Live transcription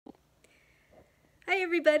Hi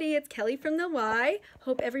everybody, it's Kelly from the Y.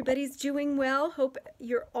 Hope everybody's doing well. Hope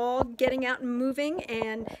you're all getting out and moving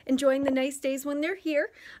and enjoying the nice days when they're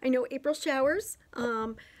here. I know April showers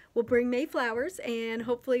will bring May flowers, and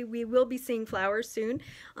hopefully we will be seeing flowers soon.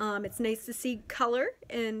 It's nice to see color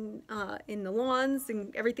in the lawns,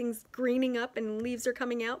 and everything's greening up and leaves are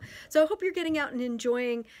coming out. So I hope you're getting out and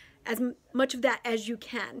enjoying as much of that as you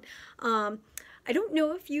can. I don't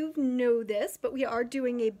know if you know this, but we are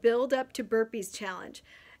doing a build up to burpees challenge.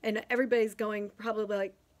 And everybody's going probably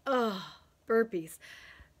like, oh, burpees.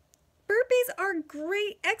 Burpees are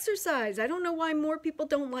great exercise. I don't know why more people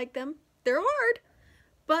don't like them. They're hard,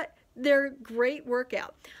 but they're great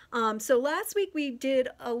workout. So last week we did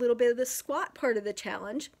a little bit of the squat part of the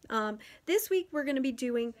challenge. This week we're going to be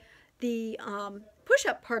doing the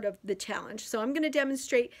push-up part of the challenge. So I'm going to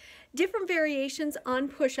demonstrate different variations on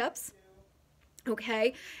push-ups.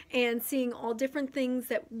 Okay, and seeing all different things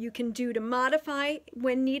that you can do to modify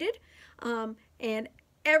when needed, and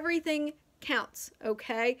everything counts.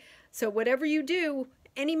 Okay, so whatever you do,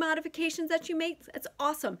 any modifications that you make, that's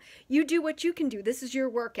awesome. You do what you can do. This is your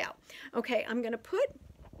workout. Okay, I'm gonna put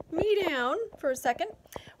me down for a second.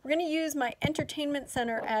 We're gonna use my entertainment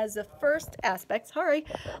center as the first aspect. Sorry,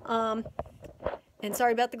 and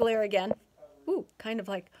sorry about the glare again. Ooh, kind of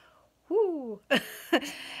like, ooh,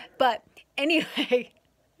 but anyway,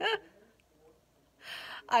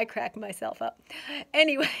 I crack myself up.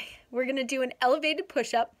 Anyway, we're going to do an elevated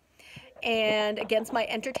push-up and against my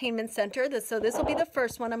entertainment center. So this will be the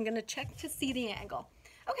first one. I'm going to check to see the angle.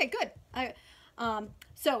 Okay, good.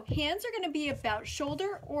 So hands are going to be about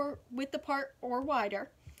shoulder or width apart or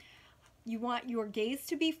wider. You want your gaze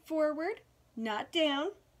to be forward, not down.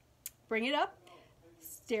 Bring it up.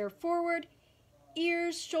 Stare forward.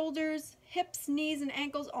 Ears, shoulders, hips, knees, and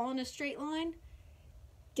ankles all in a straight line,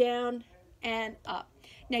 down and up.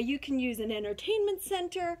 Now you can use an entertainment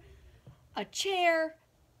center, a chair,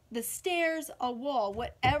 the stairs, a wall,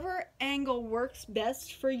 whatever angle works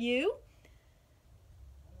best for you,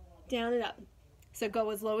 down and up. So go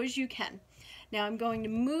as low as you can. Now I'm going to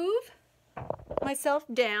move myself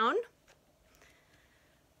down.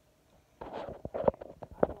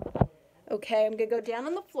 Okay, I'm going to go down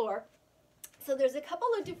on the floor. So there's a couple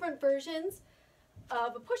of different versions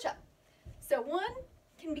of a push-up. So one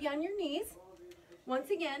can be on your knees.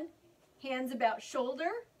 Once again, hands about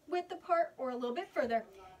shoulder width apart or a little bit further.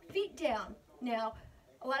 Feet down. Now,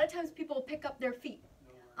 a lot of times people will pick up their feet.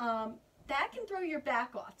 That can throw your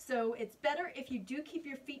back off. So it's better if you do keep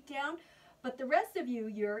your feet down, but the rest of you,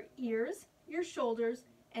 your ears, your shoulders,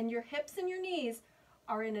 and your hips and your knees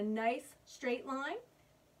are in a nice straight line,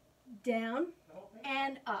 down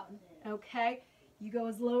and up. Okay, you go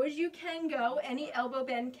as low as you can go. Any elbow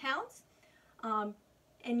bend counts. And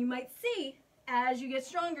you might see as you get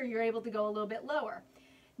stronger, you're able to go a little bit lower.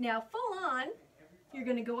 Now, full on, you're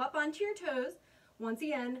going to go up onto your toes. Once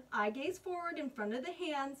again, eye gaze forward in front of the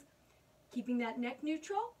hands, keeping that neck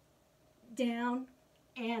neutral, down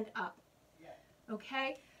and up.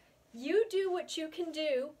 Okay, you do what you can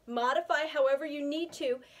do, modify however you need to,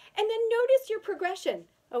 and then notice your progression.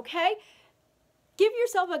 Okay. Give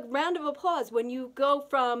yourself a round of applause when you go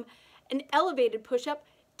from an elevated push-up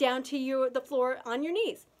down to the floor on your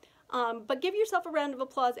knees. But give yourself a round of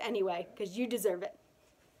applause anyway, because you deserve it.